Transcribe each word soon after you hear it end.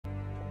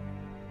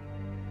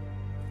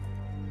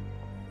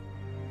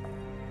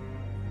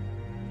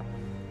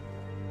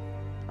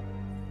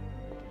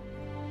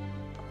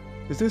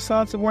Is this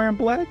Sansa wearing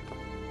black?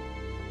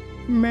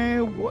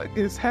 Man, what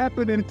is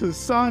happening to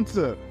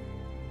Sansa?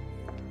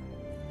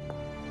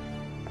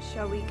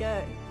 Shall we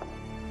go?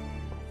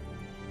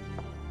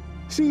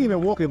 She ain't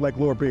even walking like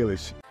Lord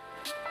Baelish.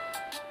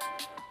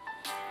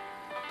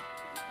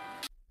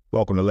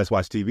 Welcome to Let's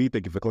Watch TV.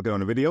 Thank you for clicking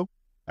on the video.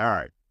 All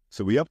right,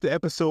 so we up to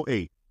episode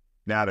 8.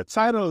 Now, the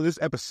title of this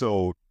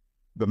episode,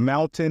 The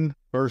Mountain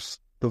vs.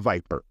 the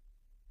Viper.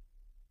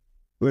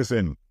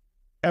 Listen,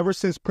 ever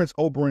since Prince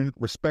Oberyn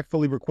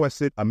respectfully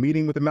requested a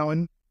meeting with the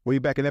Mountain way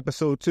back in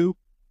episode 2,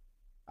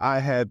 I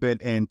have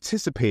been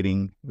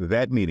anticipating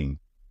that meeting.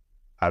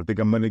 I think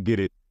I'm going to get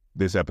it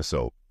this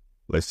episode.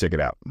 Let's check it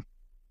out.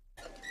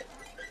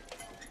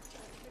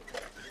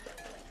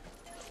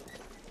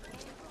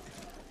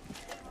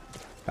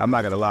 I'm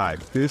not going to lie,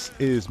 this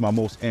is my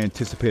most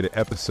anticipated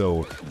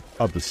episode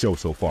of the show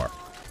so far.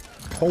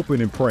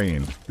 Hoping and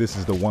praying this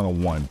is the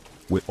one-on-one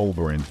with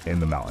Oberyn in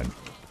the Mountain.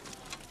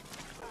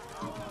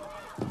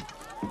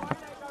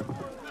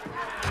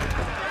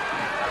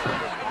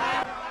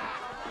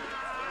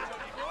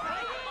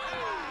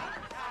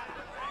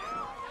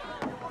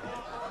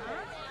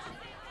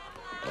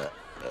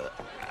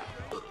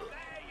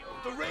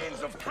 The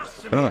reins of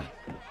Castamere.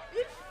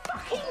 You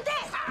fucking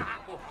death!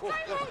 Go on,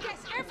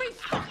 gets every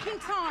fucking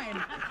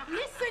time.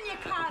 Listen, you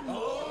can.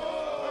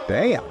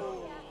 Damn.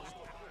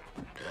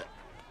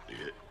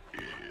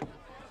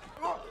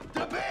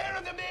 The bear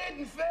of the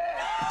maiden fair.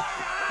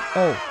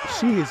 Oh,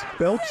 she is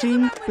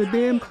belching the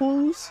damn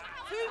clothes?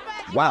 Too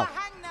bad Wow. you got a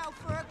hangnail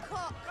for a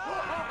cock.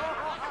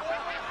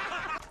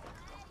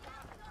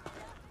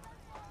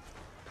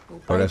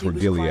 Oh, that's where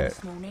Gilly at.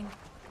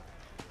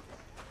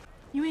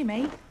 You hear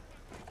me?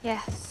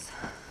 Yes.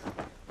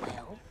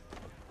 Well,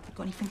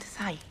 got anything to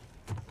say?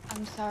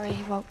 I'm sorry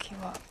he woke you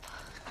up.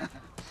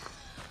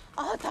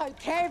 I don't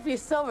care if you're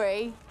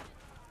sorry.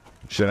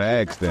 Should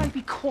I ask Don't them?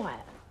 be quiet.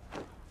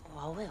 Oh,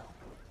 I will.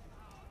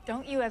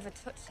 Don't you ever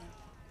touch him.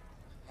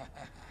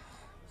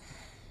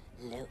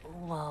 Little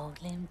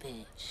worldling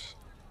bitch.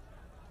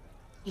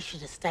 You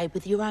should have stayed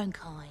with your own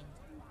kind.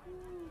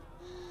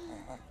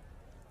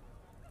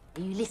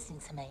 Are you listening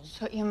to me?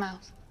 Shut your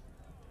mouth.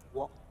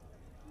 What?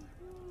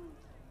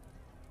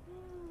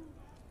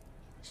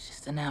 It's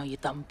just an hour, you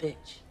dumb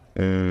bitch.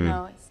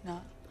 No, it's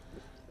not.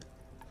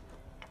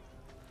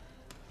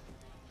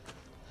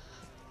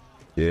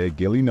 Yeah,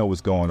 Gilly know what's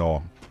going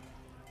on.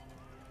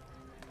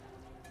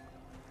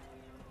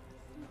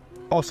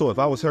 Also, if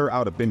I was her, I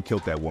would have been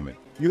killed that woman.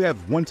 You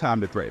have one time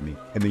to threaten me,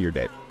 and then you're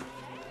dead.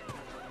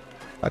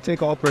 I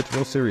take all threats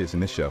real serious in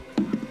this show.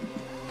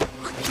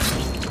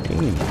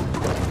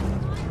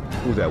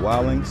 Who's that,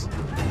 Wildlings?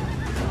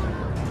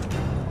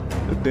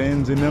 The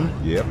Dens in them?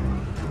 Yep.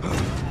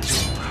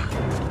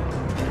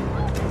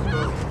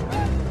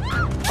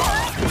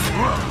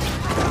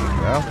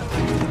 Well,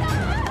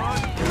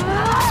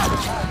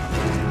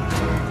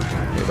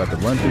 we're about to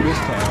run through this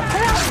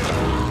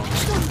town.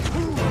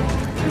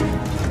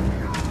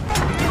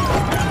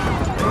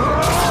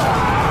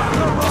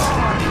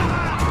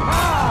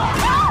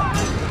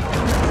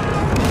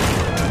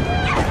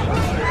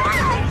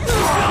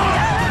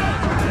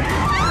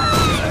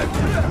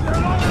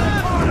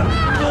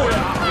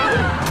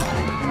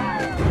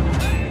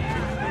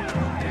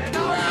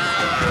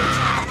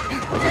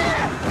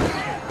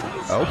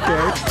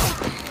 Okay.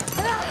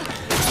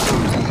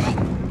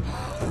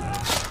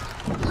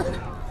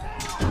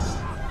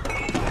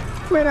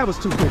 Man, that was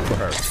too quick for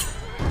her.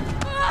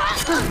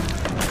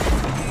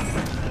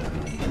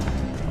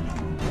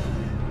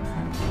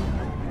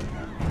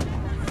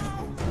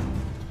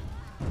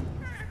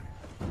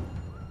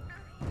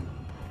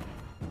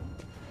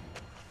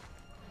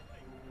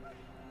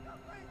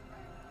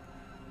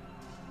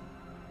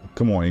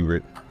 Come on,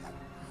 Ingrid.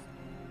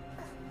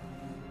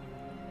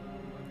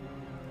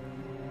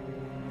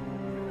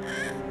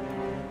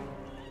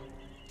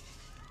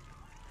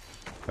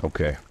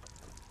 Okay.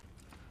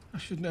 I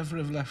should never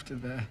have left her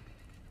there.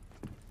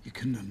 You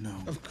couldn't have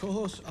known. Of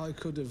course I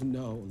could have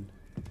known.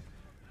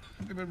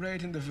 They were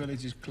raiding the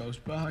villages close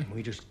by.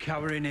 We just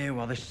cower in here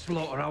while they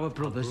slaughter our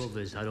brothers.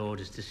 Brothers had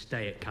orders to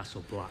stay at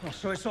Castle Black. Oh,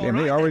 so it's all Damn,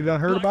 right they already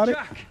done heard about it?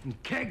 Jack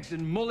and kegs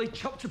and Molly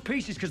chopped to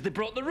pieces because they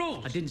broke the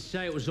rules. I didn't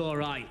say it was all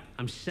right.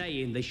 I'm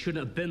saying they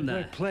shouldn't have been there.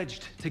 We're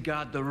pledged to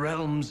guard the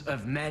realms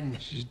of men.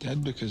 She's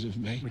dead because of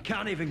me. We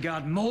can't even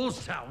guard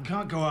Molestown.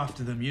 Can't go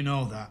after them, you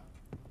know that.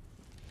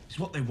 It's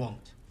what they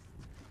want.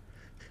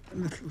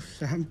 Little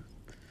Sam.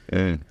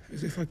 Yeah.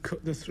 As if I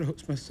cut their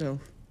throats myself.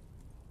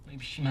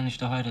 Maybe she managed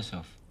to hide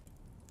herself.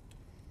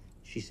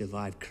 She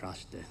survived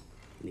Craster,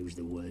 and he was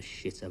the worst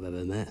shit I've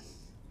ever met.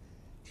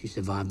 She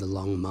survived the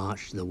long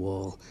march to the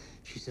wall.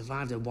 She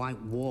survived a White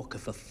Walker,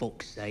 for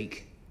fuck's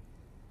sake.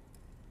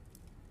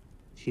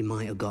 She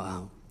might have got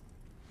out.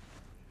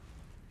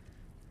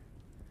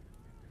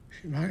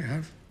 She might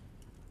have.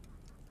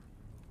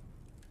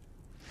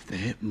 If they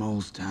hit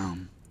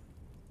Molestown,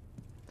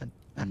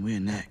 and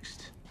we're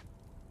next.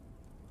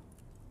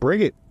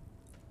 Bring it.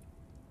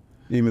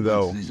 Even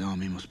though His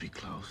army must be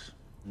close.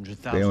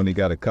 100,000. they only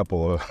got a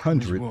couple of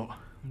hundred. What?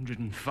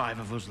 105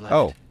 of us left.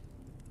 Oh,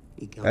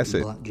 He That's counted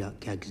it. blackjack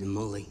kegs and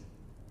molly.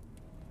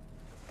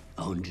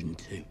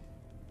 102.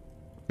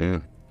 Yeah.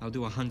 How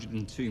do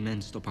 102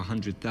 men stop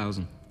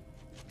 100,000?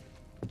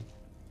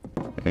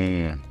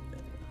 Man.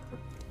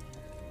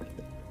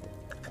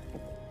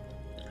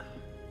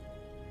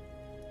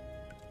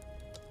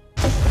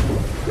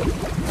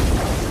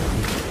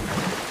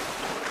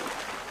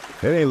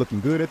 It ain't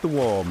looking good at the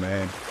wall,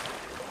 man.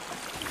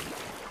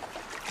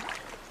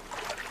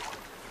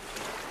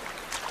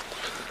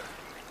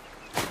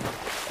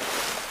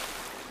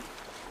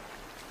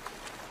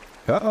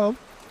 Uh-oh.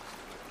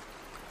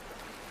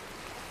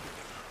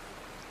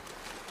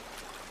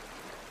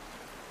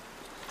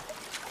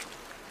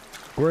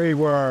 Grey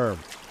worm.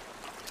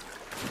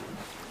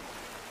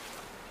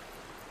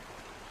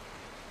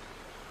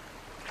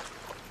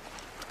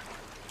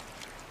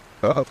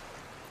 Uh-oh.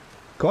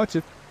 Caught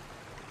you.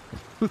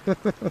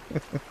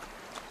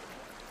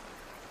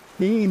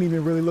 He ain't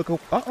even really looking.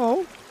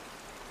 Uh-oh.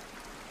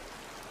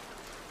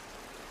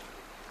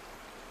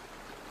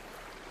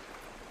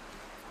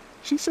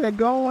 She said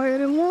go ahead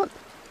and look.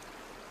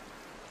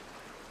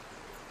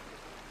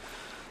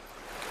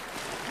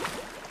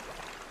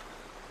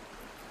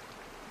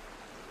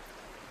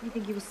 You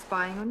think he was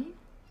spying on you?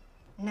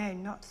 No,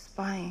 not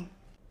spying.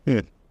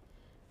 Yeah.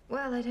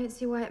 Well, I don't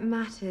see why it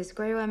matters.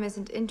 Grey Worm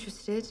isn't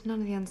interested. None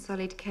of the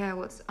Unsullied care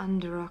what's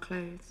under our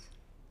clothes.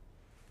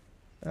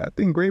 I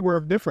think Grey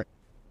Worm different.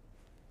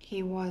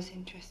 He was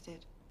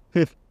interested.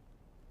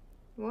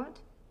 What?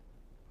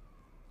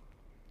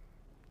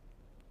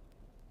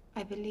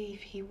 I believe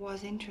he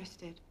was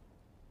interested.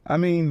 I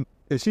mean,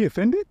 is she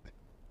offended?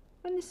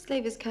 When the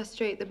slavers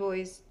castrate the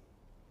boys,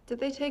 did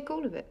they take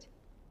all of it?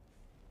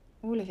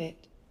 All of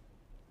it.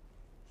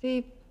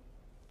 The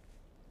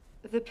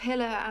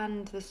pillar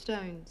and the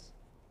stones.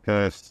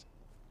 Yes.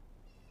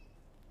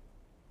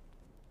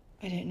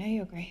 I don't know,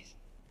 Your Grace.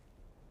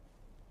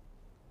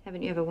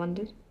 Haven't you ever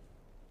wondered?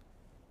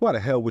 Why the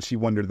hell would she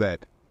wonder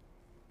that?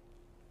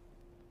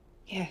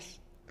 Yes.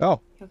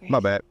 Oh, Your Grace. my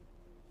bad.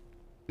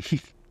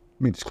 Let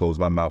me just close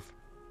my mouth.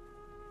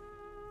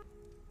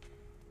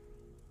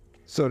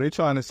 So they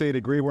trying to say the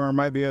Grey Worm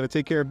might be able to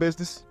take care of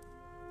business?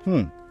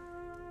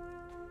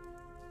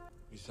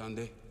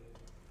 Sunday.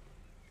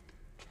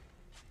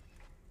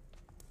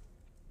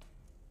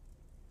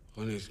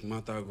 Onis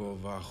matago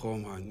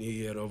vachoma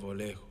niero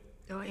volejo.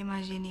 Do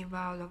imagini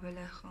vaulo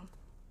velejo.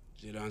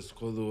 Jiran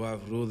skodu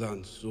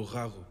avrudan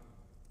suhago.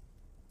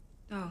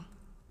 Do.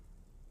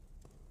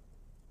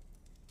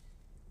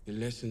 The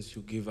lessons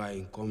you give I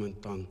in common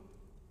tongue.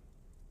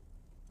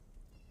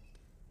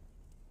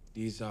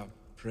 These are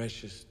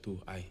precious to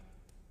I.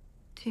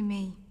 To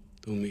me.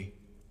 To me.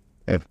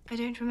 I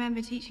don't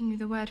remember teaching you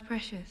the word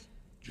precious.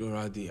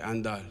 Joradi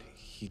Andal,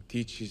 he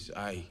teaches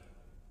I.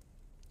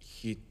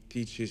 He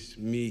teaches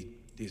me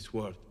this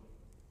word.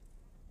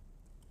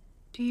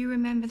 Do you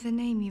remember the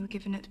name you were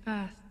given at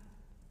birth?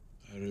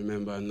 I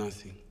remember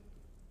nothing.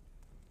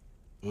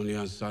 Only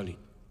Unsullied.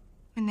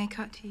 When they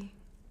cut you?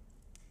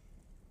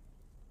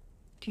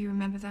 Do you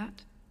remember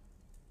that?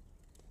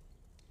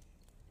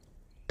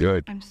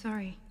 Good. I'm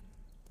sorry.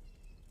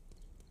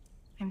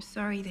 I'm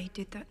sorry they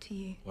did that to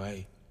you.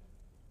 Why?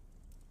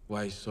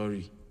 Why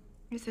sorry?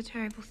 It's a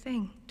terrible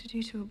thing to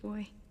do to a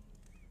boy.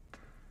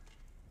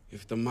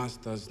 If the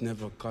masters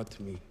never cut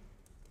me,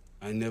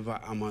 I never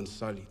am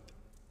Unsullied.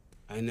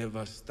 I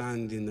never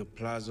stand in the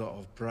plaza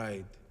of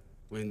pride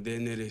when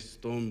Daenerys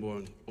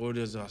Stormborn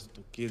orders us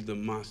to kill the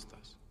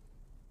masters.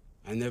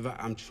 I never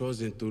am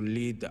chosen to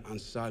lead the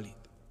Unsullied.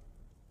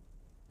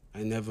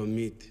 I never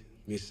meet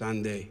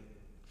Missandei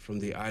from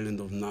the island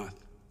of North.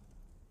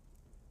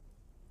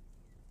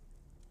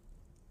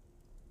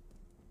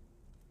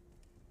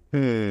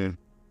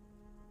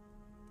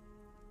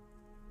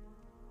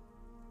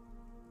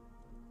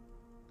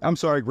 I'm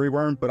sorry, Grey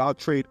Worm, but I'll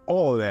trade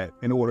all of that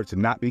in order to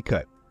not be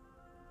cut.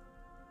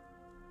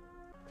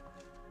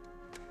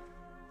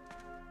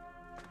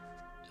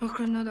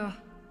 Okranada.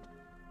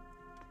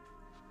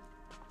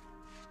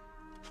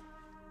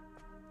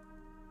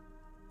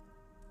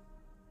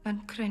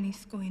 And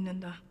Krenis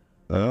Goinanda.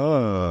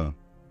 Oh,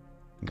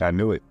 I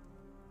knew it.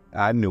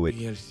 I knew it.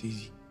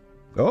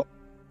 Oh,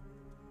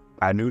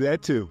 I knew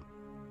that too.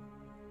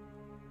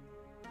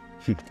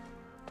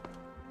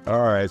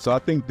 All right, so I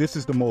think this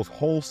is the most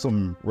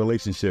wholesome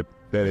relationship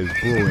that is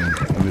brewing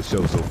in the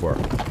show so far.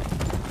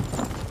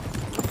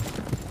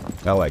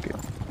 I like it.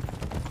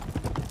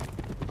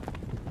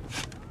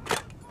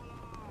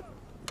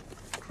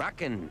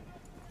 Kraken.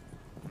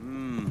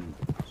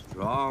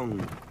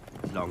 Strong.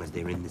 As long as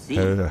they're in the sea.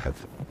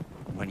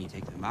 When you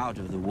take them out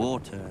of the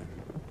water,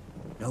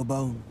 no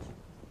bones.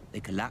 They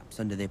collapse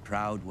under their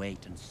proud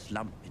weight and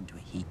slump into a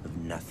heap of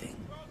nothing.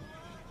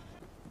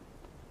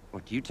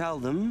 What do you tell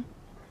them?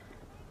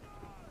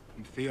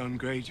 I'm Theon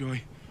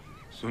Greyjoy,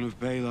 son of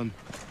Balon,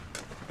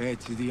 heir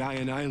to the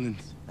Iron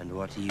Islands. And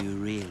what are you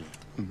really?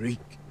 I'm Reek.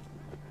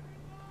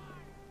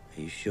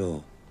 Are you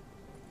sure?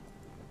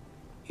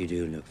 You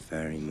do look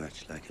very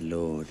much like a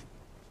lord.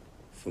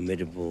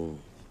 Formidable,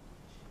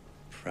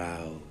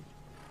 proud.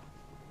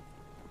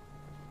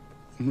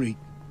 Henry.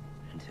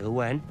 Until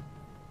when?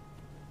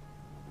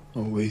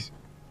 Always.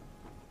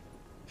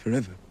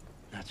 Forever.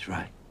 That's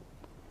right.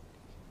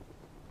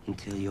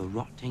 Until you're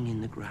rotting in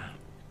the ground.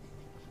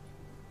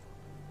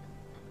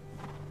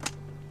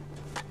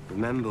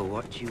 Remember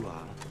what you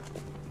are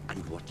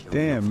and what you're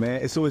Damn, not.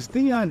 man. So is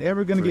Theon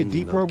ever gonna get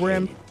Bring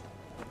deprogrammed?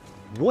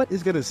 located. What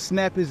is gonna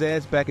snap his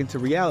ass back into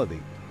reality?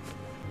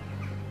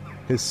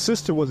 His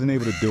sister wasn't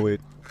able to do it.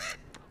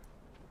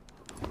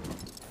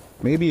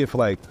 Maybe if,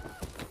 like,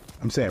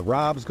 I'm saying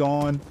Rob's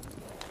gone,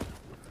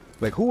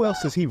 like, who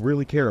else does he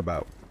really care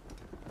about?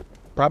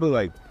 Probably,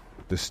 like,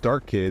 the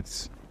Stark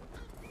kids.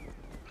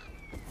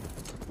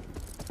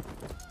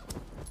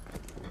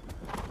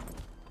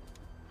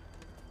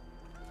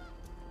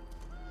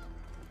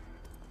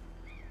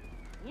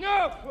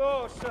 No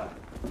closer!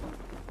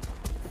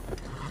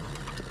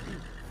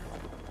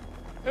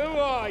 Who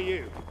are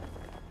you?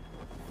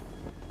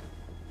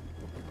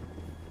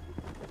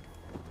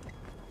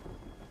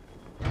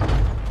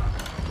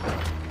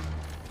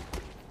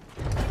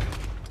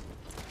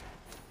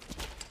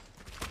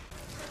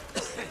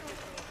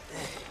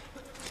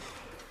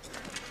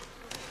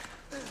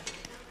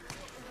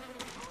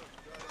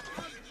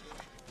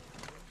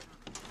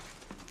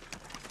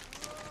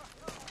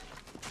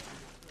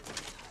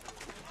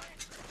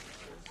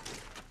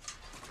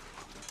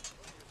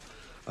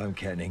 I'm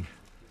Kenning,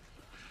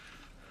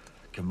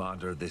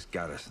 commander of this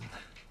garrison.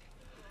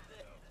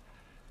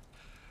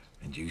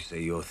 And you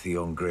say you're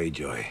Theon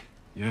Greyjoy?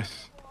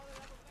 Yes.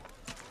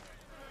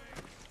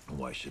 And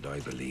why should I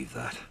believe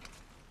that?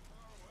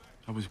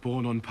 I was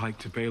born on Pike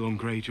to Balon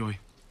Greyjoy,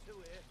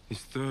 his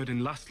third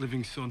and last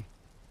living son.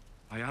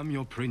 I am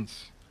your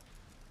prince.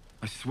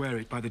 I swear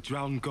it by the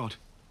drowned god.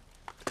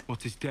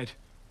 What is dead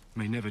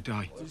may never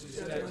die.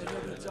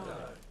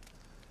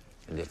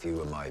 And if you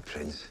were my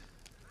prince,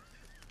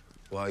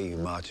 why are you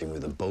marching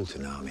with the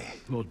Bolton army?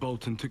 Lord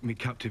Bolton took me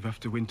captive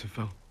after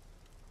Winterfell.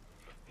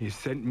 He has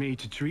sent me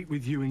to treat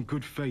with you in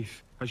good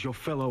faith as your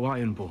fellow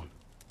Ironborn.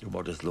 And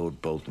what does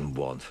Lord Bolton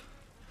want?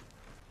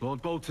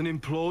 Lord Bolton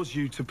implores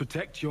you to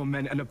protect your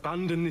men and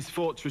abandon this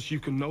fortress you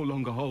can no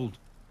longer hold.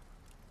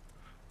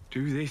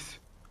 Do this,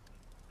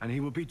 and he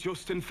will be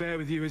just and fair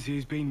with you as he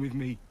has been with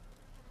me.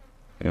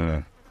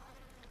 Yeah.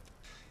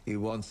 He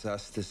wants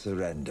us to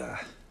surrender.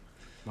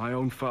 My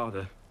own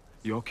father,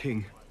 your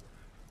king,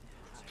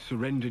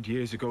 surrendered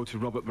years ago to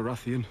Robert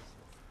Baratheon.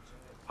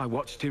 I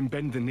watched him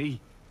bend the knee.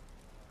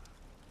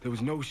 There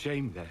was no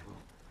shame there.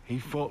 He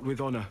fought with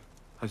honor,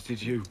 as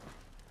did you.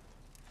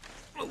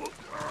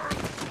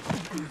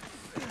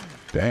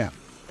 Damn.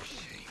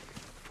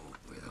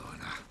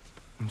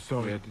 I'm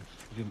sorry, I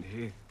didn't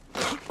hear.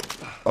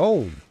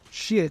 Oh,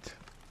 shit.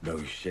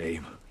 No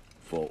shame.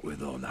 Fought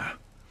with honor.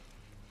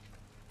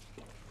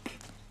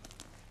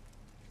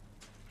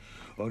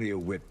 Only a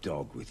whipped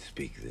dog would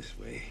speak this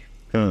way.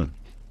 Huh.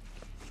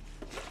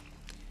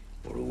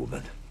 Or a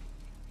woman.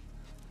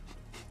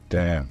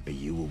 Damn. Are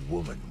you a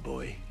woman,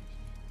 boy?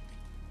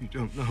 You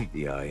don't know.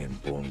 The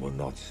Ironborn will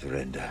not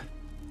surrender.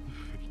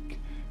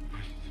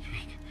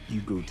 You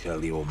go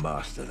tell your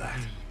master that.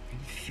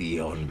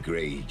 Theon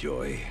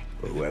Greyjoy,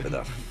 or whoever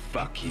the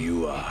fuck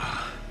you are.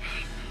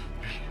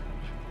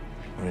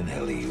 What in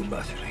hell are you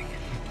muttering?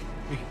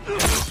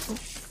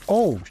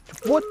 Oh,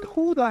 what?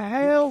 Who the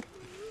hell?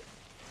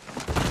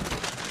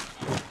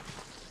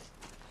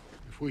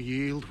 If we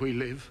yield, we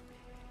live.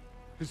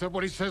 Is that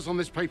what it says on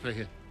this paper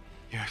here?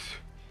 Yes.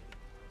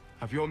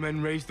 Have your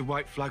men raise the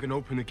white flag and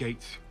open the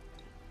gates.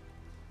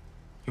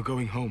 You're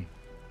going home.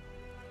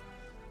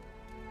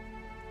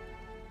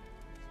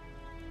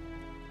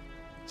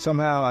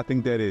 Somehow, I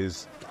think that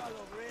is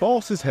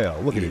false as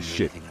hell. Look at this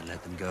shit. You didn't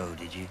let them go,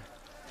 did you?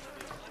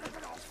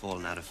 It's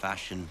fallen out of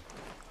fashion.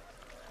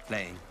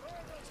 Playing.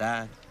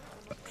 Sad,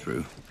 but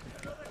true.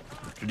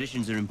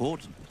 Traditions are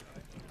important.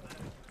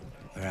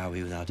 Where are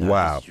we without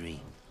our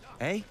history?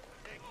 Eh?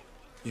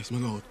 Yes, my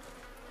lord.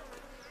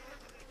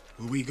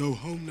 Will we go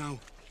home now?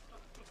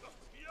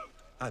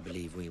 I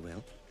believe we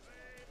will.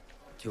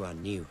 To our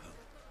new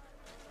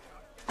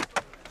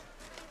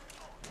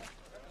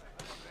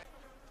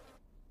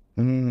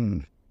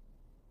home.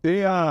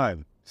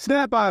 Theon,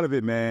 snap out of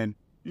it, man.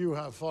 You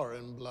have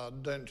foreign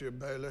blood, don't you,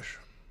 Baelish?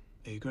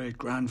 A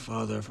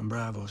great-grandfather from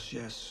Bravos,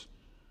 yes.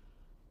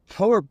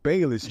 Lord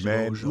Baelish,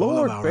 man.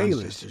 Lord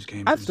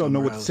Baelish. I just don't know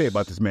what to say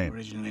about this man.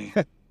 Originally.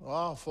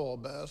 Our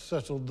forebears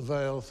settled the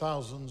Vale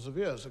thousands of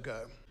years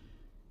ago.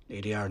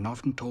 Lady Arryn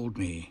often told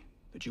me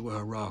that you were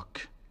a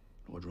rock,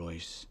 Lord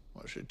Royce.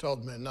 Well, she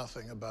told me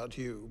nothing about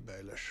you,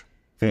 Baelish.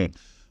 Hmm.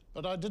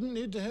 But I didn't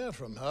need to hear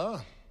from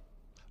her.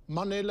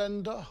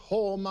 Moneylender,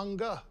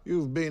 whoremonger.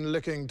 You've been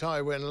licking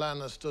Tywin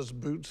Lannister's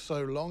boots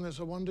so long, it's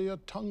a wonder your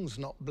tongue's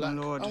not black.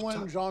 Lord, and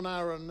when John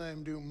Arryn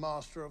named you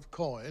Master of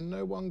Coin,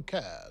 no one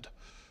cared.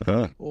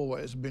 Huh.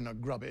 Always been a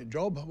grubby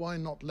job. Why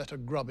not let a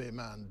grubby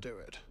man do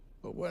it?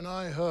 But when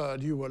I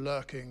heard you were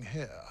lurking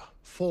here,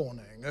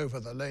 fawning over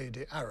the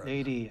Lady Arryn...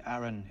 Lady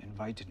Arryn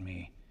invited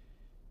me.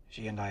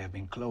 She and I have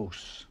been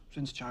close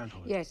since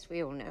childhood. Yes,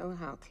 we all know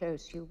how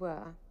close you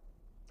were.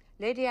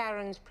 Lady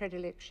Arryn's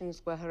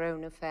predilections were her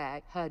own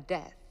affair. Her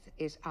death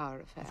is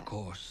our affair. Of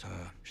course,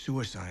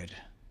 suicide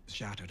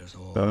shattered us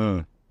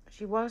all.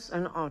 She was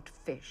an odd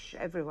fish.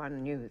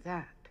 Everyone knew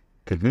that.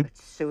 Mm-hmm. But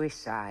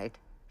suicide,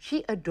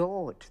 she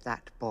adored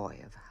that boy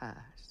of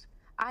hers.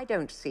 I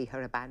don't see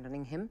her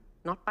abandoning him,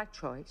 not by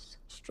choice.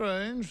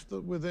 Strange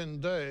that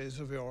within days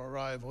of your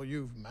arrival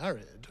you've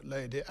married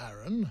Lady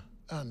Arryn,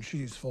 and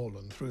she's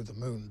fallen through the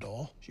moon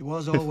door. She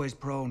was always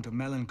prone to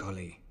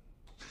melancholy.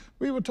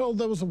 We were told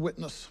there was a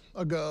witness,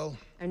 a girl.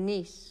 A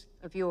niece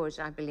of yours,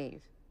 I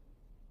believe.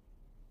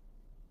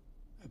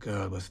 A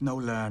girl with no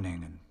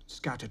learning and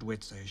scattered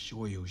wits, I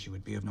assure you she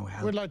would be of no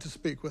help. We'd like to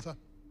speak with her.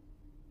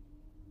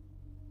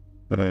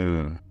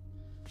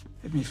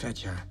 Let me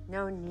fetch her.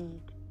 No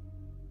need.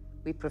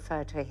 We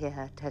prefer to hear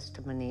her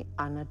testimony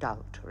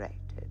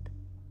unadulterated.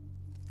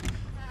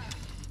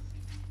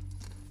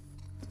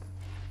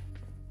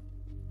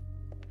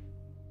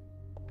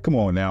 Come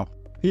on now.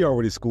 He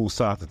already schooled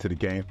Sansa to the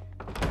game.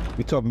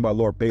 We're talking about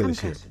Lord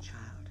Baelish here. Come closer,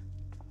 child.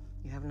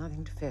 You have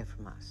nothing to fear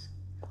from us.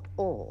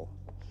 Or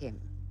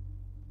him.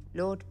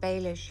 Lord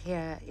Baelish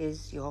here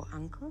is your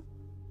uncle?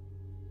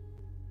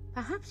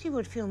 Perhaps you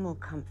would feel more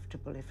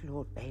comfortable if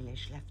Lord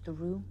Baelish left the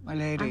room. My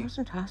lady. I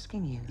wasn't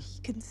asking you.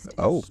 He can stay.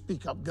 Oh.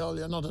 Speak up, girl.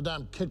 You're not a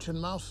damn kitchen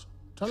mouse.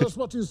 Tell us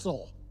what you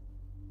saw.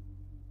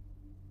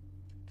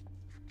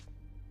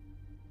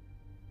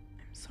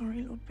 I'm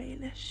sorry, Lord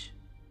Baelish.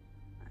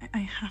 I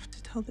have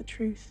to tell the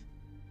truth.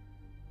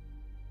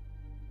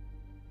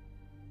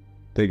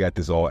 They got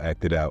this all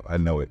acted out. I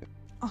know it.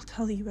 I'll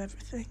tell you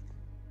everything.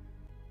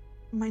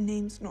 My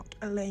name's not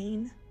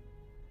Elaine.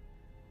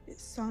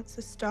 It's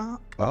Sansa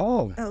Stark.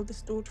 Oh.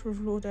 Eldest daughter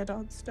of Lord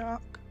Eddard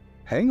Stark.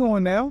 Hang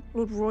on now.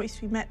 Lord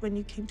Royce, we met when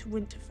you came to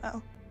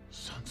Winterfell.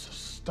 Sansa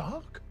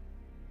Stark?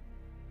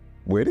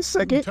 Wait a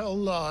second. You tell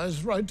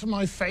lies right to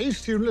my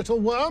face, you little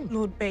worm.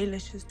 Lord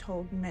Baelish has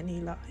told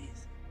many lies.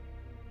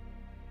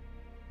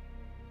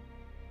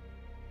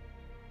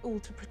 All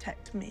to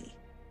protect me.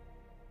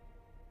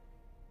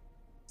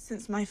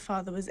 Since my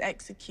father was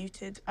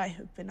executed, I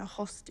have been a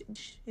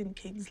hostage in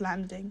King's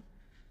Landing.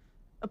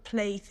 A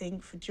plaything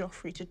for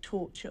Joffrey to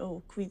torture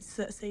or Queen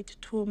Cersei to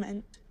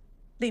torment.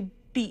 They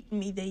beat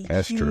me, they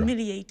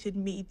humiliated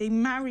me, they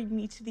married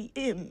me to the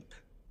imp.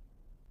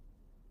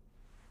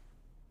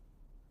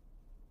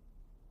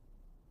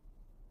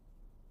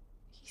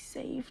 He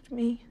saved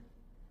me.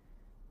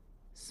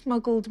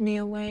 Smuggled me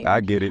away. I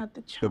get it.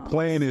 The The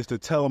plan is to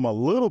tell him a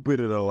little bit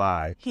of the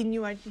lie, He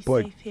knew I'd be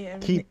but safe here.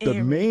 keep in the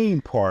Eyrie,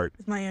 main part,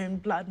 with my own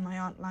blood, my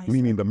Aunt Lysa.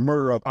 meaning the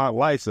murder of Aunt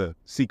Lysa,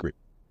 secret.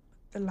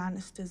 The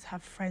Lannisters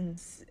have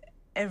friends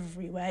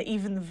everywhere,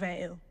 even the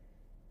Vale.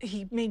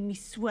 He made me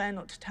swear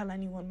not to tell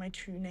anyone my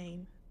true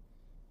name.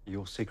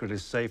 Your secret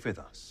is safe with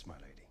us, my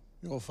lady.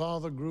 Your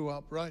father grew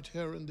up right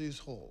here in these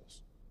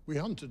halls. We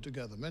hunted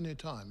together many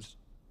times.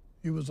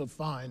 He was a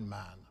fine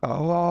man.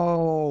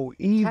 Oh,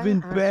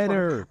 even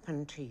better.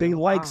 They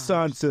like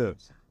Sansa.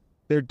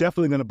 They're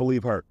definitely going to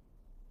believe her.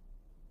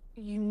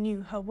 You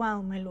knew her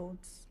well, my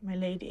lords, my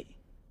lady.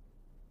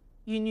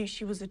 You knew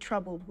she was a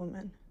troubled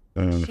woman.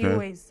 She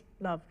always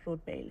loved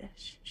Lord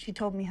Baelish. She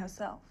told me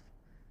herself.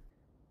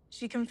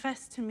 She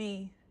confessed to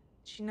me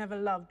she never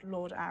loved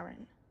Lord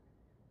Arryn.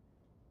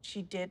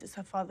 She did as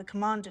her father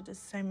commanded, as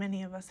so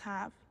many of us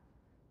have.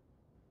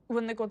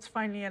 When the gods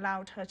finally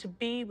allowed her to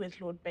be with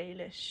Lord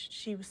Baelish,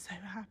 she was so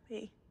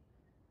happy.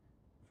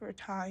 For a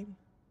time.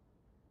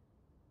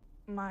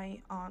 My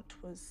aunt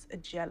was a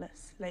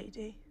jealous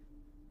lady.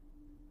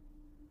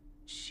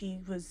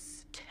 She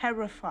was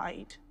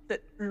terrified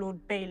that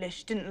Lord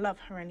Baelish didn't love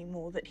her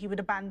anymore, that he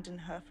would abandon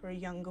her for a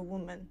younger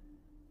woman.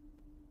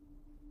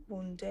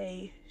 One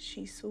day,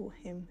 she saw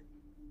him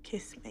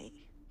kiss me.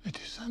 Lady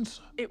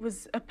Sansa. It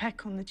was a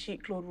peck on the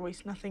cheek, Lord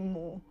Royce, nothing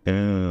more.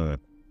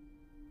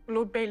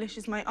 Lord Baelish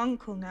is my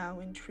uncle now,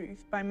 in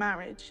truth, by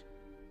marriage.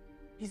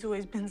 He's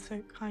always been so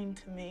kind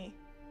to me.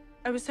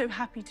 I was so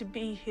happy to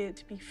be here,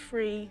 to be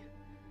free,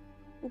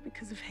 all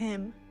because of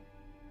him.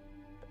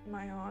 But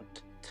my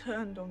aunt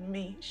turned on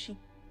me. She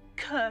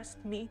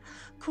cursed me,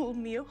 called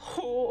me a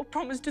whore,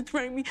 promised to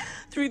throw me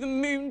through the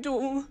moon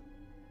door.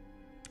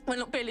 When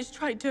Lord Baelish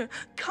tried to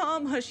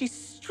calm her, she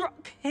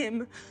struck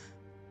him.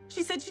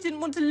 She said she didn't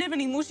want to live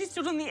anymore. She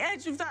stood on the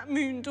edge of that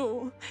moon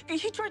door.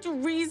 He tried to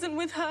reason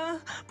with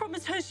her,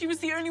 promised her she was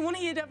the only one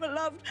he had ever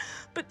loved.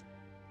 But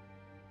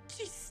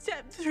she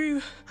stepped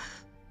through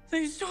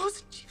those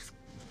doors and she was...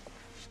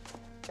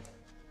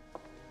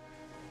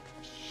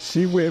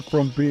 She went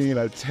from being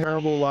a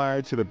terrible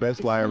liar to the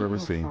best liar I've ever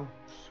seen.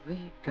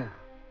 Sweet girl.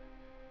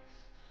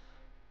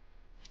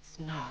 It's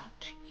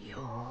not your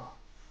fault.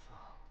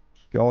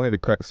 Y'all had to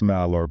crack a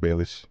smile, Lord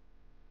Baelish.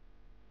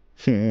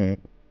 See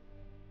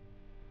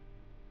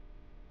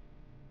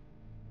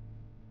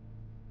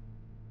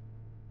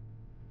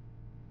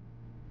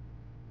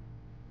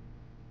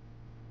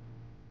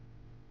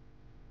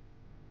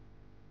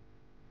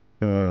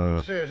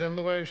it in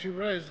the way she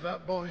raised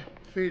that boy,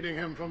 feeding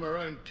him from her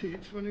own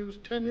teats when he was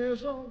 10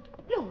 years old.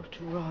 Lord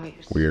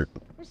Royce. Weird.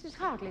 This is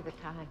hardly the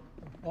time.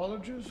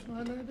 Apologies,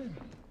 my lady.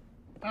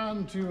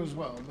 And to you as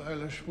well,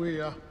 Baelish.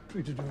 We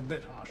treated you a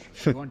bit harsh.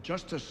 You want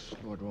justice,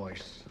 Lord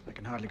Royce. I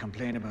can hardly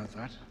complain about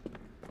that.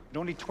 But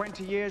only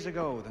 20 years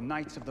ago, the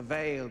Knights of the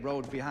Vale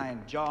rode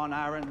behind Jon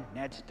Arryn,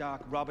 Ned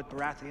Stark, Robert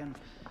Baratheon.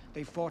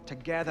 They fought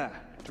together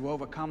to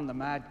overcome the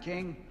Mad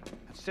King.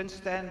 And since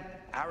then,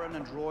 Arryn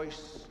and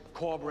Royce,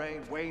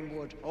 Corbray,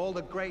 Waynwood, all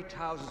the great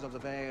houses of the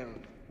Vale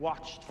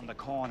watched from the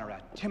corner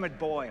a timid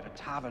boy at a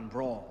tavern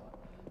brawl.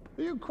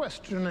 Are you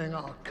questioning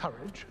our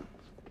courage?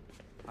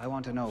 I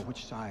want to know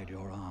which side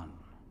you're on.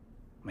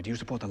 I mean, do you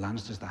support the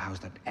Lannisters, the house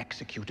that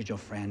executed your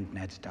friend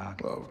Ned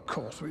Stark? Well, of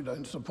course we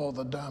don't support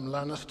the damn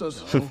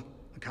Lannisters. No.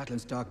 Catelyn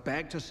Stark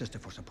begged her sister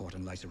for support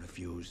and Lysa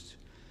refused.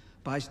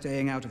 By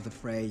staying out of the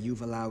fray,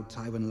 you've allowed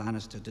Tywin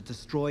Lannister to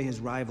destroy his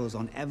rivals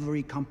on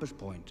every compass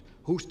point.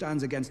 Who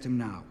stands against him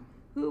now?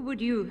 Who would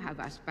you have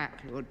us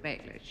back, Lord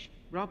Baelish?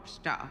 Robb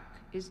Stark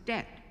is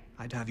dead.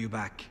 I'd have you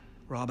back.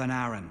 Robin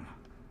Arryn,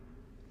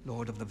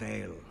 Lord of the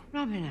Vale.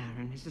 Robin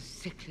Arryn is a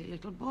sickly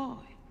little boy.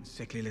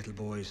 Sickly little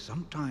boys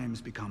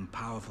sometimes become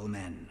powerful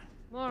men.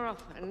 More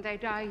often, they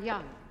die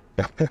young.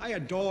 I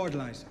adored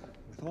Lysa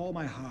with all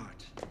my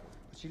heart. But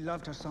she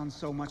loved her son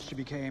so much she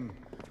became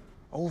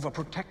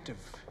overprotective.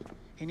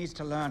 He needs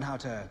to learn how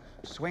to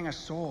swing a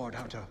sword,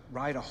 how to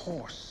ride a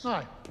horse.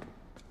 Aye,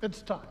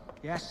 it's time.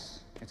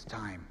 Yes, it's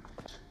time.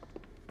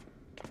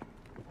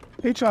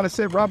 He trying to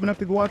set Robin up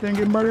to go out there and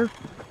get murdered?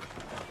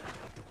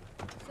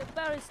 Sir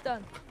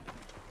Barristan.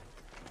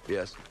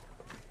 Yes?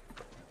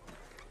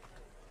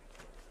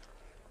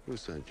 Who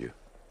sent you?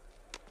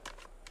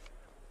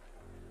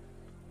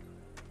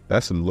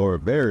 That's some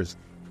Lord Varys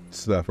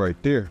stuff right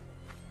there.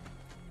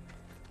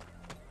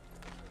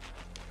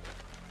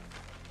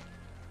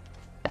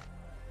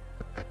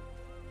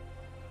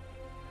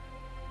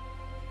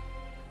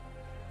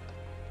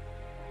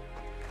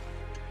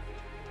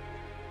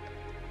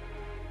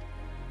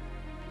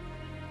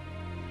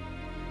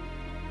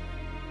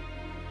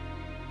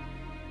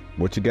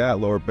 What you got,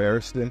 Lord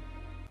Barristan?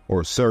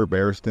 Or Sir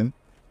Barristan?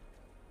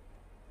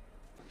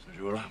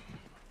 Sejura?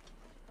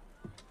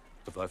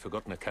 Have I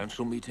forgotten a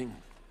council meeting?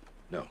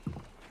 No.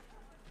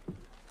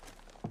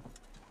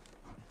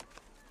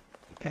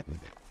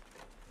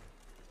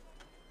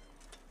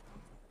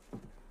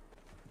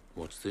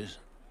 What's this?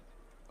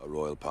 A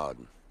royal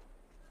pardon.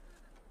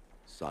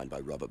 Signed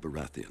by Robert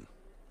Baratheon.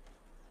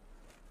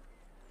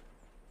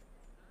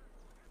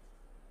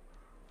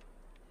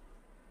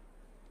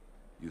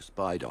 You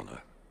spied on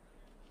her.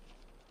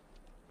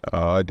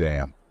 Oh,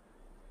 damn.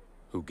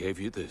 Who gave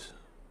you this?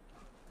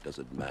 Does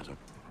it matter?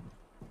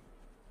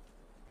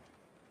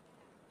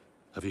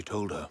 Have you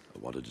told her? I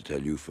wanted to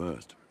tell you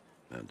first,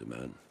 man to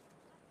man.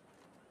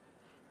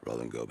 Rather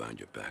than go behind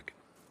your back.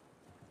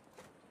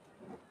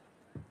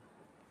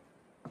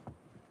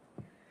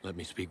 Let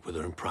me speak with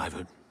her in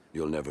private.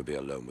 You'll never be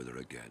alone with her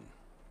again.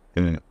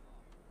 Yeah.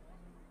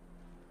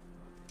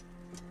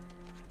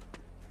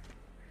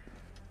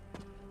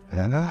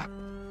 Yeah.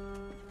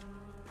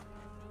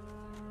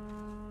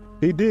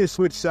 He did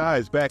switch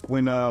sides back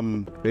when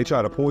they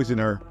tried to poison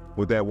her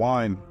with that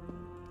wine,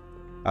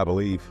 I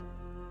believe.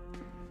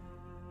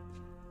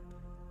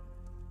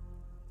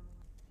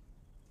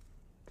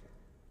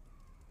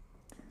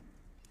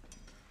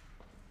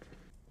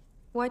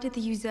 Why did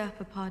the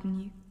usurper pardon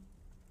you?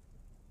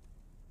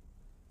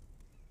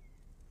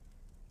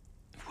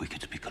 If we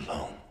could speak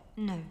alone.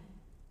 No.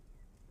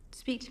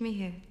 Speak to me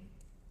here.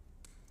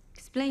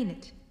 Explain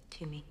it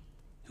to me.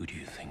 Who do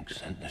you think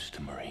sent this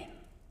to Marine?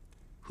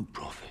 Who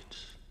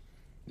profits?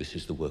 This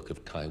is the work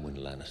of Tywin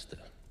Lannister.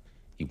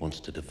 He wants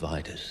to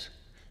divide us.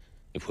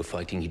 If we're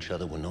fighting each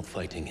other, we're not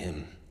fighting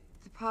him.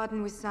 The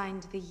pardon was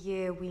signed the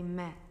year we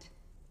met.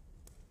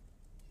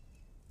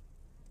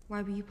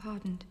 Why were you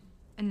pardoned?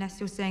 Unless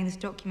you're saying this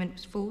document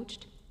was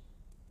forged?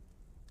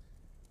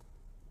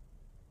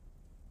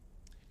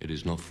 It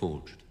is not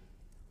forged.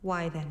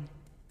 Why then?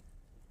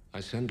 I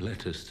sent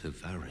letters to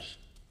Varys,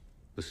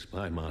 the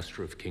spy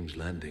master of King's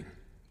Landing.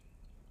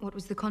 What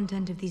was the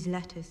content of these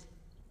letters?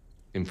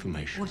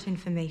 Information. What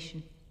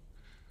information?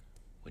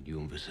 When you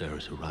and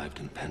Viserys arrived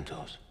in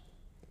Pentos,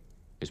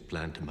 his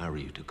plan to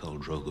marry you to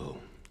Khal Drogo.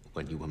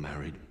 When you were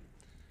married.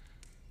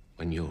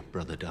 When your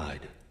brother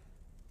died.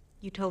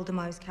 You told them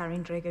I was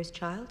carrying Drogo's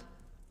child?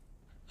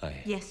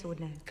 Yes or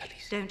no?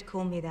 Khaleesi. Don't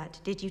call me that.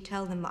 Did you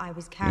tell them I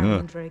was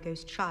carrying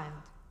Drogo's child?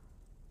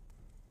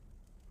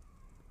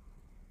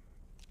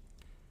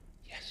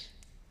 Yes.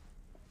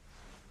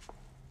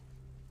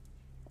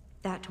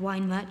 That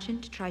wine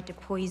merchant tried to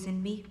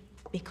poison me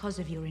because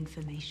of your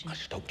information. I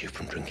stopped you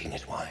from drinking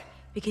his wine.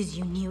 Because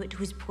you knew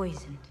it was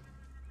poisoned.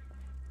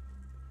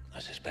 I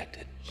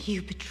suspected.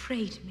 You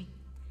betrayed me.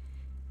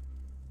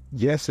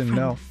 Yes and from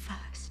no. the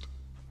first.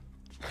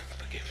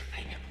 Forgive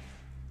me.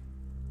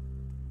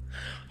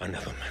 I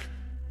never meant.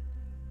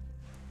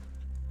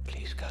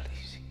 Please,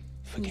 Khaleesi,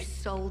 forgive. You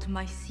sold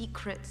my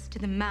secrets to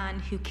the man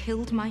who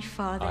killed my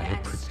father I have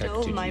and protected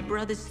stole my you,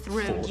 brother's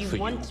throne. fought You for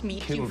want you, me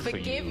to killed for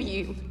forgive you.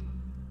 you.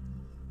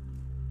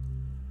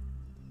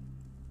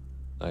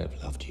 I have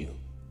loved you.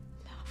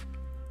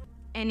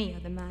 Any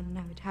other man, and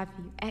I would have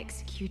you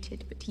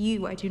executed, but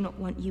you, I do not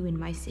want you in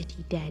my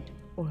city, dead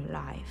or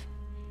alive.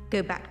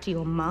 Go back to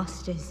your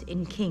masters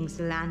in King's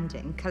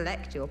Landing.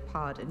 Collect your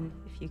pardon,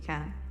 if you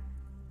can.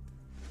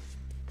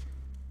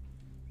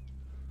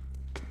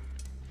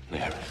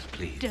 Nerys,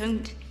 please.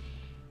 Don't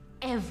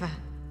ever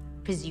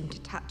presume to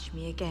touch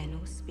me again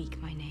or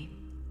speak my name.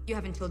 You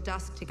have until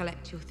dusk to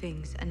collect your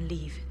things and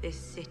leave this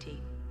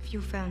city. If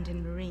you're found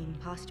in Marine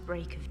past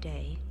break of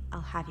day,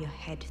 I'll have your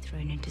head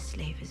thrown into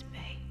Slaver's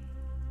Bay.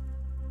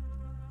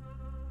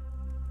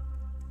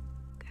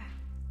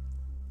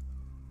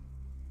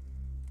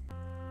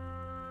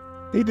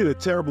 He did a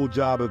terrible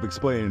job of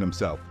explaining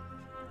himself.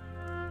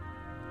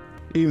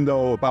 Even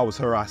though if I was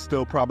her, I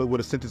still probably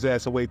would have sent his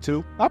ass away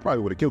too. I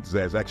probably would have killed his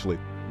ass, actually.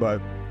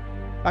 But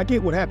I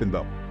get what happened,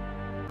 though.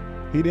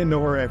 He didn't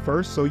know her at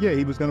first, so yeah,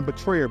 he was going to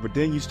betray her. But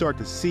then you start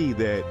to see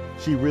that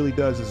she really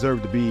does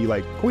deserve to be,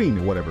 like, queen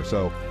or whatever.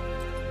 So,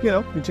 you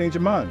know, you change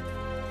your mind.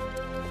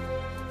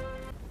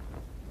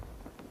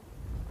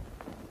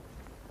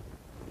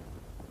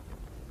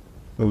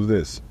 What was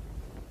this?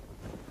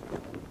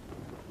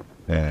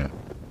 Yeah.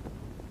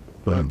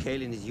 Lord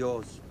Caelan is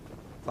yours,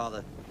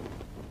 Father.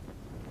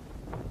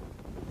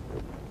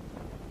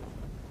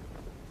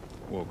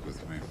 Walk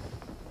with me.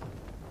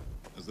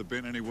 Has there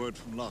been any word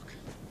from Locke?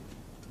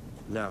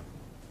 No.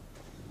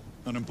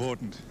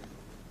 Unimportant.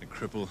 A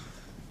cripple,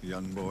 a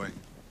young boy.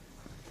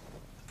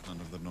 None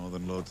of the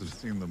Northern Lords have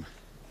seen them.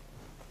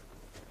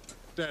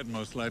 Dead,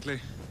 most likely.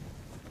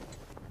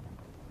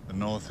 The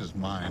North is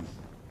mine.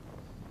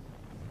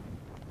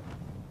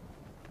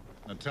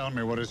 Now tell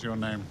me, what is your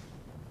name?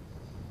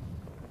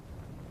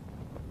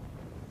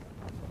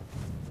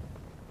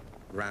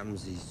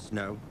 Ramsay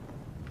Snow.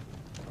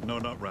 No,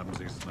 not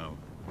Ramsay Snow.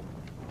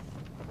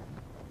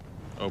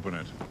 Open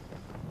it.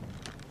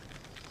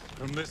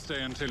 From this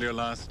day until your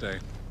last day,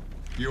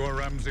 you are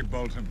Ramsay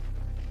Bolton,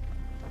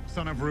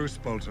 son of Roose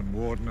Bolton,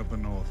 Warden of the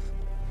North.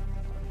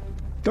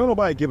 Don't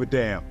nobody give a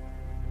damn.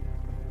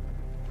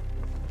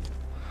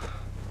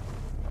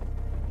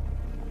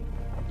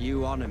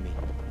 You honor me.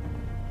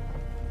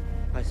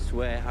 I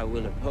swear I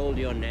will uphold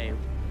your name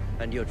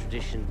and your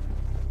tradition.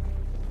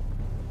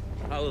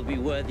 I will be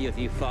worthy of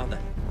you, Father.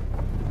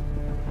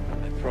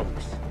 I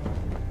promise.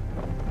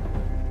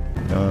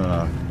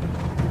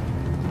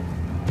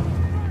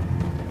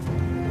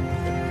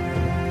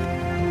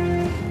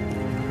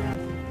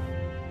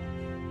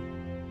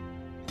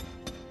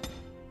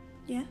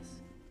 Yes?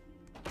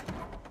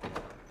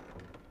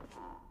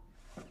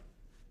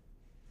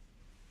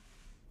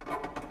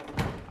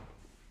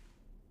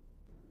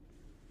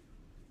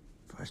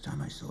 First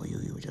time I saw you,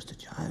 you were just a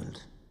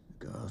child.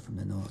 A girl from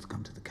the north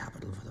come to the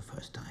capital for the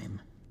first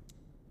time.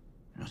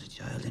 You're not a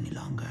child any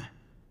longer.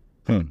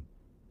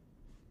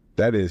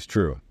 That is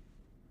true.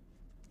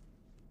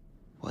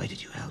 Why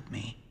did you help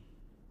me?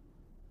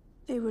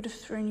 They would have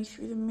thrown you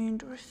through the moon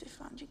door if they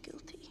found you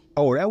guilty.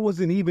 Oh, that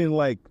wasn't even,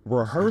 like,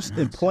 rehearsed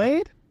and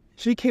planned?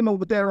 She came up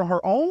with that on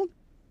her own?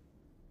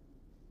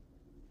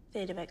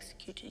 They'd have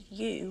executed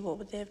you. What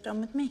would they have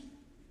done with me?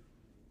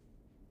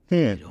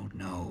 I don't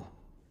know.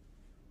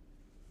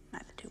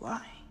 Neither do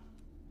I.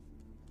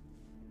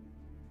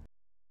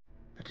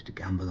 Better to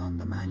gamble on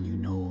the man you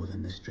know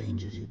than the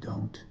strangers you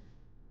don't.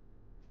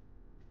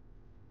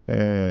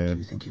 Do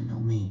you think you know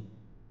me?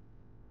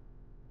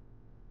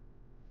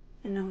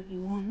 I know what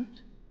you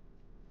want.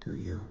 Do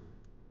you?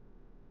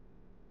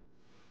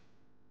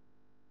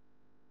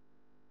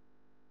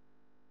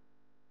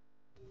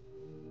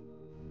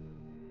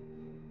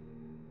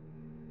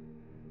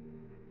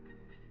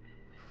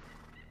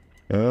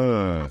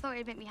 I thought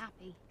it'd make me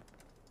happy.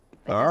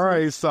 All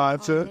right,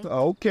 Sansa.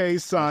 Okay,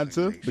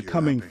 Sansa.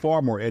 Becoming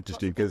far more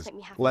interesting because,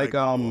 like,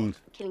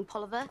 Killing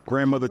Polliver.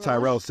 Grandmother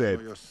Tyrell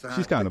said,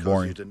 she's kind of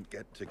boring. You didn't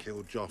get to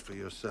kill Joffrey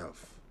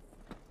yourself.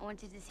 I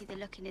wanted to see the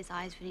look in his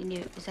eyes when he knew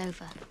it was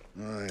over.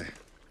 Aye,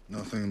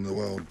 nothing in the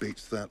world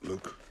beats that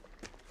look.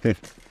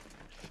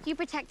 You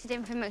protected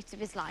him for most of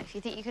his life.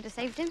 You think you could have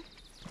saved him?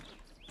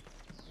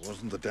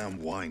 Wasn't the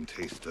damn wine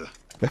taster.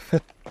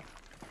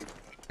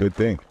 Good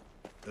thing.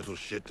 Little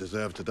shit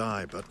deserved to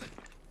die, but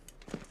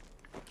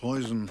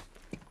poison's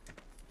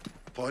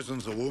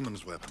a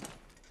woman's weapon.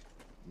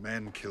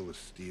 Men kill with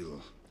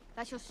steel.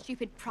 That's your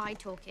stupid pride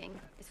talking.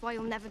 It's why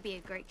you'll never be a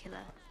great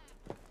killer.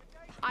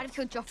 I'd have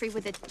killed Joffrey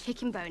with a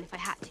chicken bone if I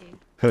had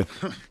to.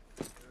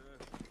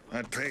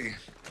 I'd pay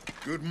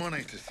good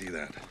money to see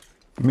that.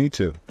 Me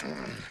too.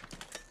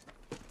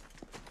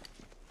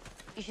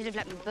 You should have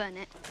let me burn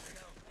it.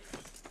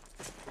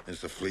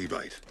 It's a flea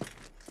bite.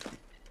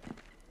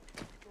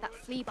 That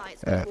flea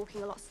bite's been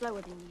walking a lot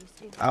slower than you used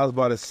to. I was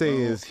about to say,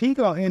 is he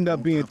gonna end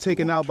up being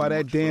taken out by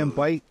that damn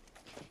bite?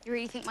 You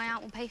really think my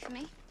aunt will pay for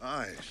me?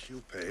 Aye,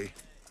 she'll pay.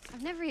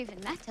 I've never even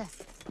met her.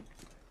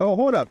 Oh,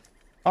 hold up.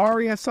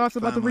 Arya and Sansa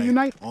about to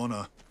reunite?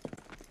 Honor.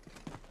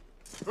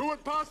 Who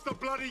would pass the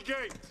bloody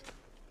gate?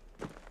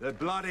 The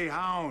bloody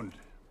hound,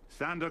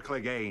 Sandor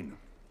Clegane,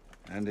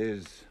 and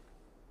his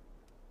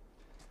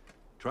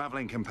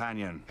traveling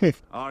companion,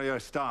 Arya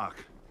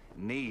Stark,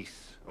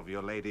 niece of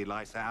your lady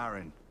Lysa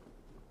Arryn.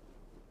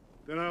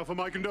 Then I offer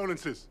my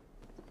condolences.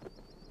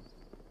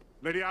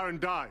 Lady Arryn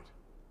died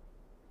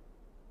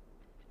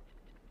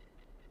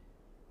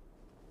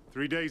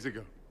 3 days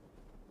ago.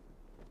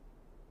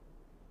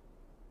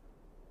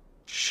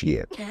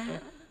 Shit.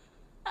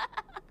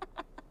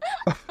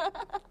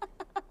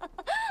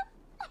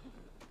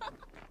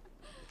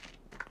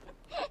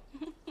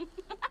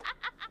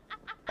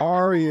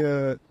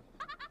 Arya,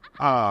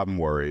 I'm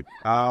worried.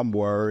 I'm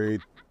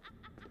worried.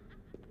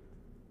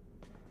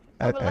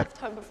 Never left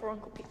home before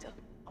Uncle Peter.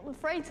 I'm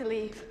afraid to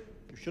leave.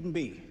 You shouldn't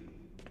be.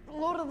 The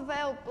Lord of the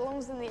Vale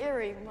belongs in the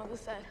Eyrie, Mother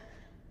said.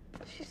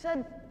 She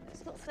said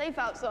it's not safe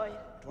outside.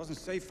 It wasn't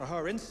safe for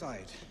her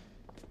inside.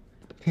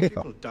 Yeah.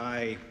 People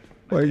die.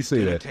 Where you see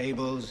dinner that?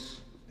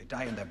 tables. They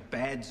die in their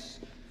beds.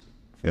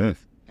 Yeah.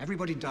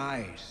 Everybody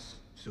dies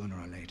sooner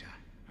or later.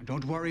 And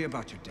don't worry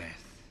about your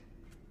death.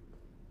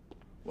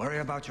 Worry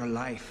about your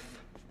life.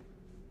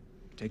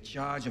 Take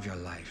charge of your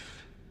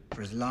life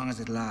for as long as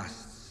it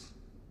lasts.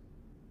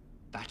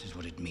 That is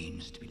what it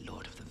means to be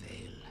Lord of the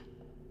Vale.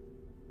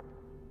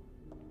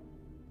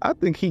 I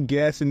think he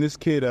gassing this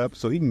kid up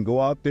so he can go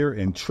out there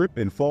and trip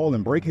and fall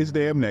and break his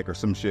damn neck or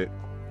some shit.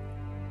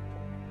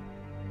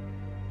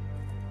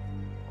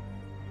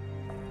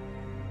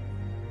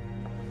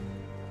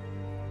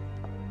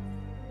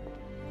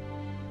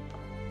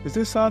 Is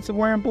this Sansa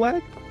wearing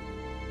black?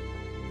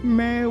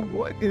 Man,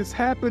 what is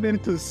happening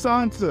to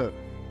Sansa?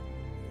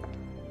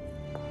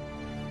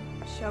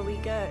 Shall we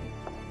go?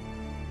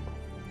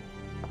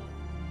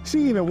 She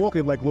even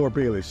walking like Lord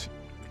Baelish.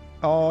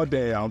 Oh,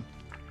 damn.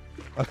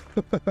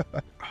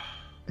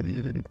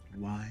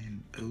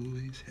 Wine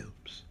always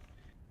helps.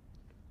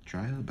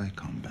 Trial by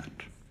combat.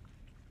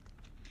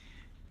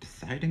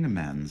 Deciding a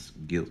man's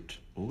guilt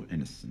or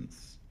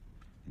innocence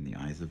in the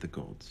eyes of the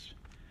gods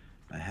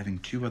by having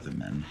two other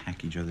men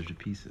hack each other to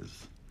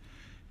pieces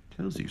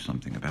tells you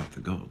something about the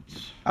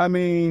gods. I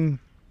mean,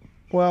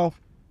 well...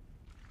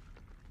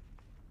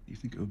 You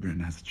think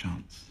Oberyn has a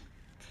chance?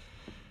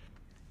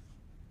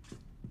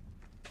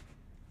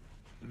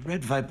 The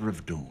Red Viper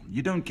of Dawn.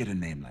 You don't get a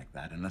name like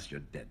that unless you're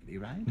deadly,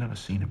 right? Never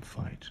seen him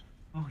fight.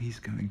 Oh, he's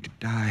going to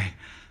die.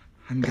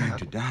 I'm going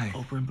to die.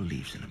 Oberyn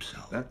believes in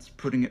himself. That's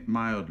putting it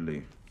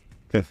mildly.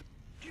 Fifth.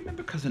 Do you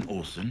remember Cousin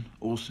Orson?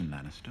 Orson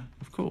Lannister?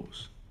 Of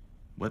course.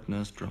 Wet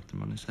nurse dropped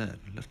him on his head,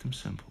 left him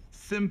simple.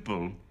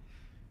 Simple?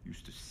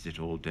 Used to sit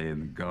all day in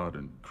the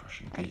garden,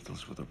 crushing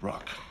beetles with a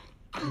rock.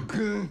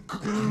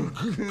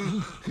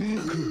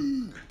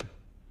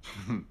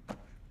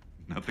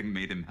 Nothing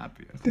made him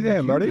happier.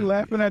 Damn, are they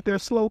laughing at their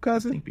slow I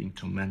cousin? think being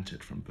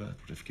tormented from birth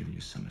would have given you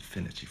some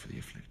affinity for the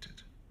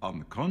afflicted. On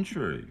the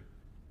contrary,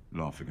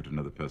 laughing at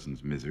another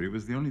person's misery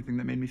was the only thing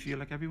that made me feel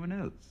like everyone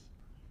else.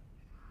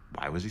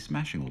 Why was he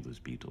smashing all those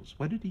beetles?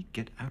 Why did he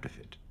get out of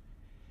it?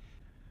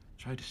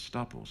 I tried to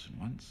stop Orson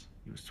once.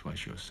 He was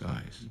twice your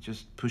size. He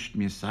just pushed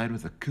me aside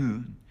with a coup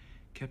and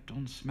kept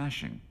on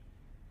smashing.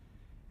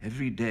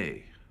 Every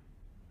day,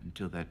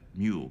 until that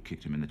mule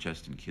kicked him in the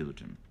chest and killed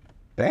him.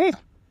 Damn.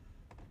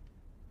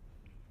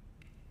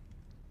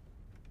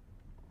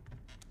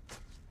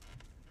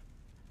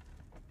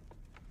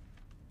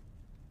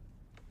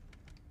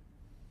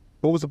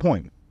 What was the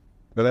point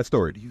of that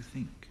story? What do you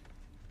think?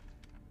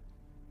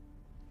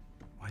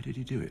 Why did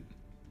he do it?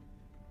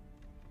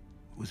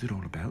 What was it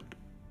all about?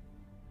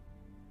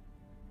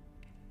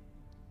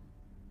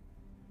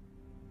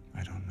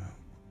 I don't know.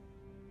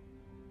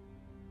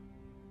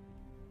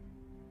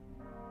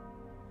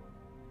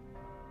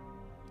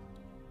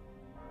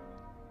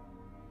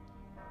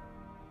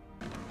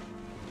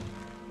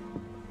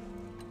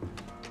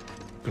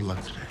 Good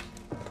luck today.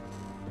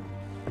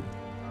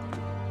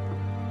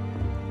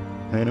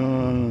 Hang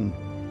on.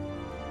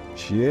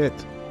 Shit.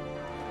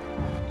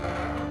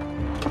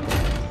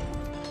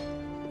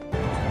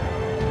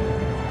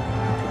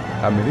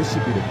 I mean, this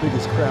should be the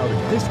biggest crowd in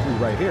history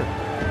right here.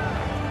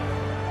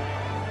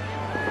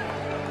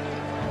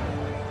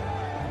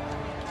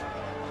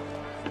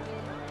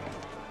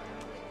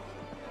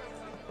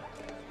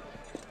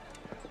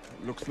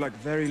 Looks like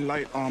very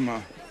light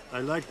armor. I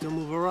like to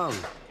move around.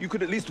 You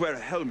could at least wear a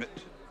helmet.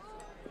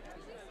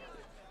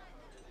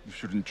 You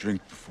shouldn't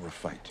drink before a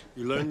fight.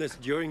 You learned this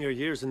during your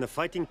years in the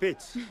fighting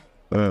pits.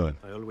 I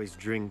always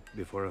drink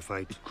before a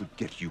fight. It could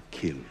get you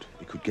killed.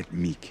 It could get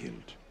me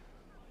killed.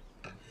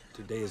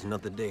 Today is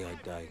not the day I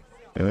die.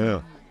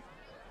 Yeah.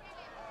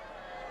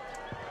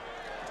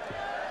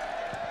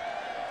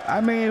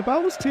 I mean, if I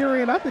was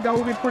Tyrion, I think I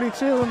would be pretty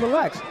chill and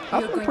relaxed.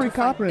 I feel pretty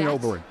confident in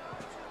Oberyn.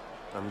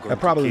 That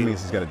probably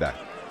means he's gonna die.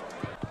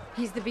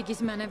 He's the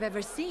biggest man I've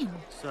ever seen.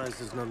 Size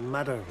does not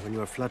matter when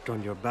you are flat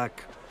on your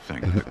back.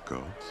 Thank the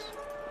gods.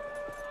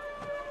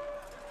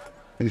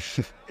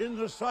 In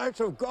the sight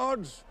of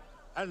gods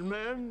and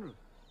men,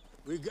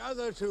 we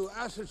gather to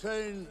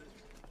ascertain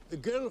the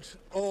guilt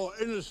or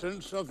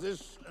innocence of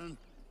this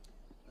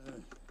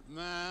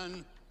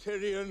man,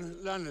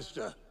 Tyrion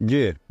Lannister.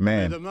 Yeah,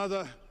 man. May the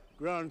mother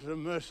grant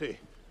them mercy.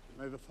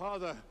 May the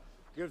father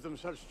give them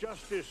such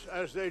justice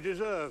as they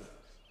deserve.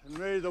 And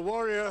may the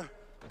warrior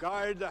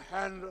guide the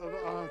hand of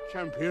our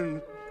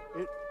champion.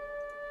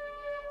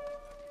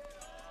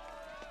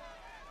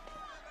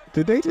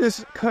 Did they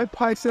just cut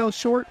Pycelle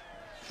short?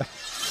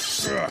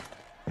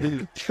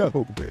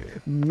 Yo,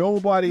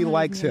 nobody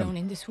likes him. Alone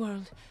in this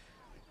world.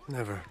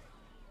 Never.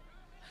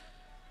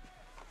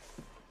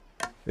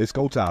 It's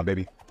go time,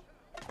 baby.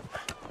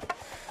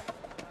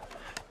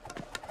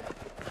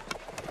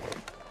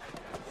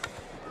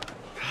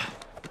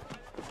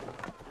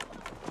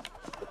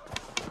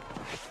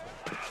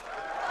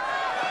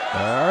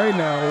 All right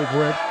now, old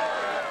Brett.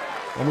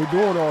 When we're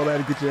doing all that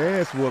to get your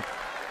ass whooped.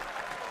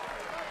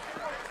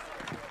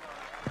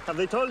 Have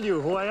they told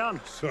you who I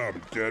am?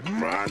 Some dead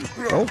man.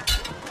 Oh.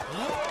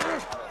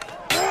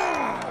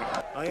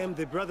 I am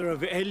the brother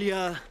of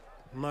Elia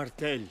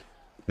Martel.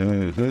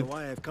 Mm-hmm. You know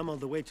why I've come all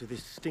the way to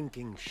this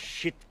stinking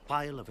shit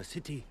pile of a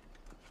city?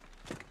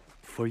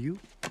 For you?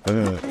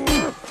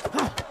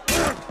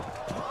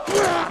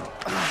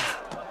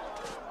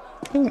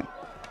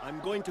 I'm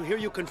going to hear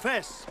you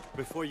confess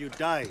before you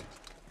die.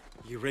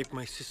 You raped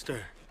my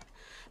sister.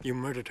 You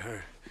murdered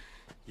her.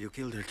 You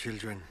killed her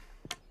children.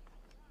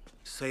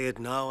 Say it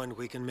now and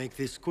we can make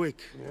this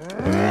quick.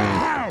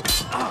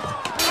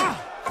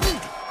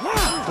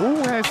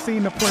 Who has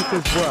seen The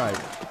Princess Bride?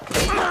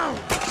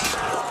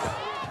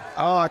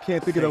 Oh, I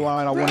can't think of the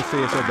line. I want to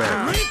say it so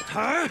bad. You raped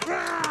her?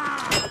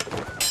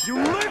 You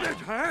murdered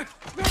her?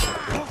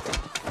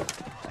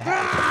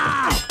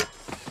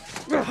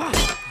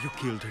 You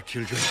killed her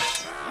children.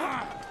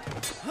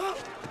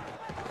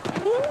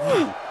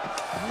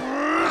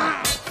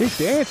 He's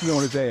dancing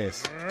on his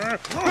ass.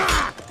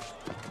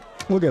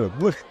 Look at him.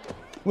 Look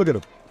at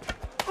him.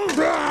 You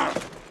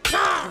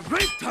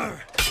raped her.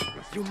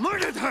 You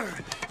murdered her.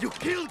 You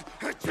killed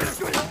her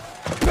children.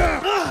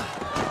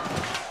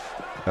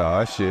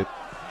 Oh, shit.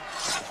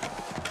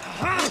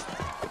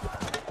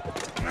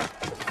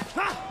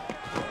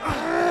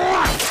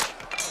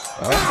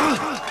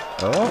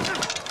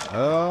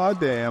 Oh,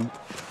 damn.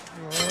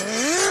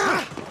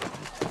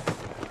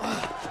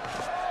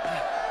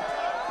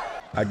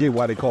 I get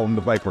why they call him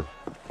the Viper.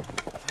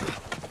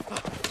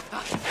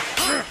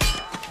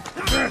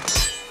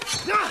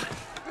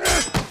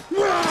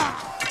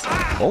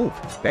 Oh,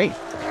 dang.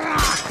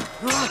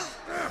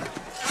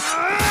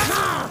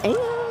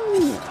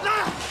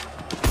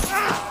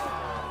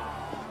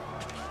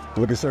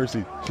 Look at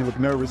Cersei. She looked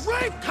nervous.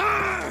 Raped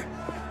her!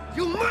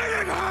 You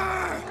murdered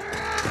her!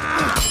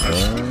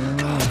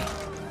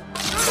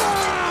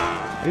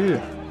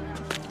 Yeah.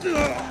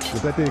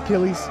 Was that the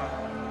Achilles?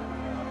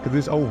 Because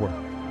it's over.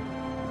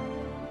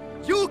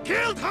 You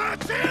killed her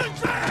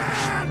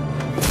children!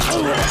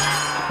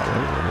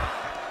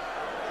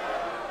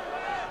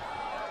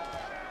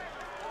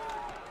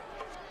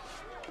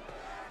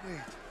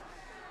 Wait.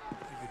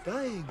 Are you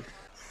dying?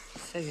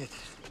 Say it.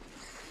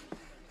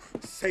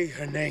 Say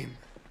her name.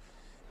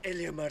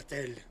 Elia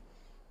Martel.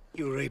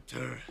 You raped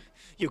her.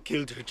 You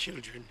killed her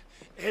children.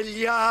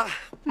 Elia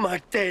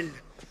Martel.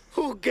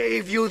 Who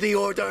gave you the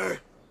order?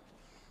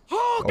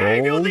 Who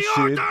gave you the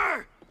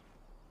order?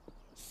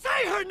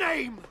 Say her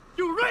name!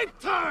 You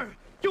raped her!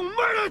 You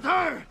murdered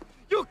her!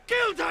 You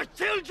killed her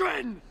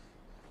children!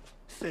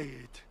 Say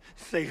it.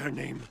 Say her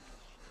name.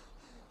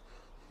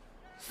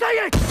 Say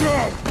it!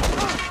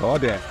 Oh,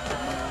 damn.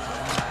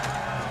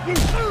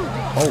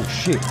 Oh,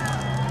 shit.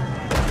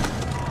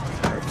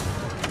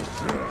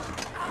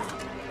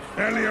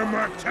 Elia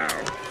Martel.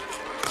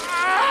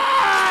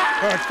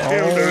 I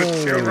killed her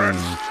children.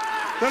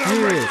 Then I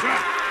raped her.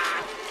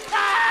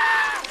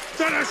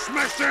 Then I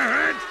smashed her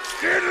head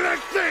in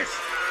like this.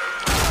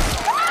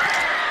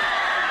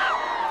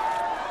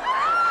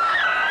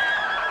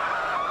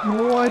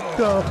 What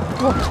the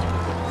fuck?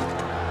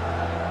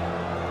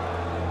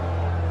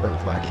 The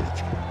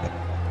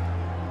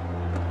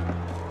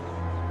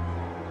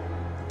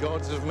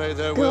gods have made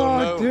their will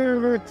God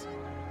known. damn it.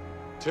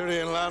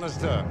 Tyrion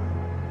Lannister,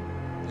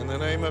 in the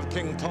name of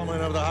King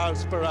Tommen of the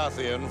House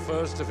Baratheon,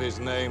 first of his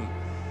name,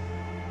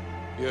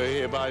 you're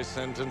hereby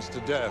sentenced to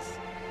death.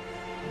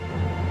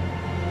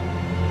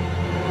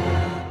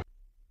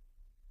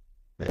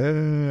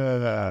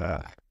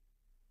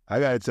 I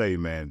gotta tell you,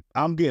 man,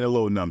 I'm getting a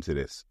little numb to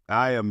this.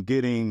 I am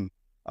getting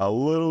a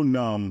little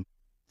numb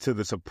to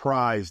the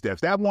surprise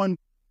death. That one,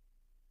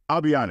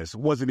 I'll be honest,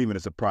 wasn't even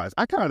a surprise.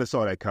 I kind of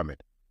saw that coming.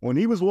 When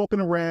he was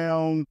walking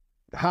around,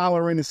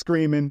 hollering and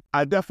screaming,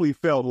 I definitely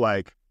felt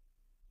like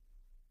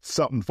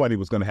something funny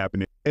was going to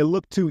happen. It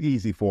looked too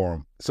easy for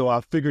him. So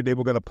I figured they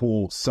were going to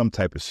pull some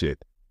type of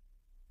shit.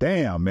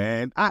 Damn,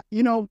 man.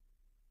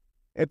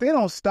 If they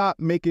don't stop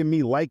making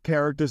me like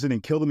characters and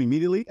then kill them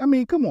immediately, I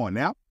mean, come on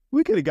now.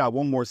 We could have got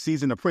one more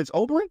season of Prince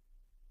Oberyn.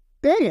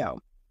 Damn.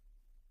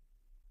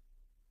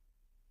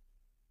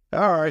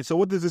 All right, so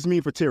what does this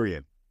mean for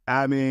Tyrion?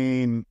 I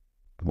mean,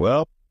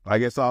 well, I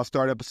guess I'll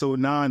start episode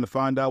 9 to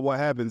find out what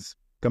happens.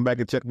 Come back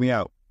and check me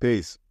out.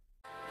 Peace.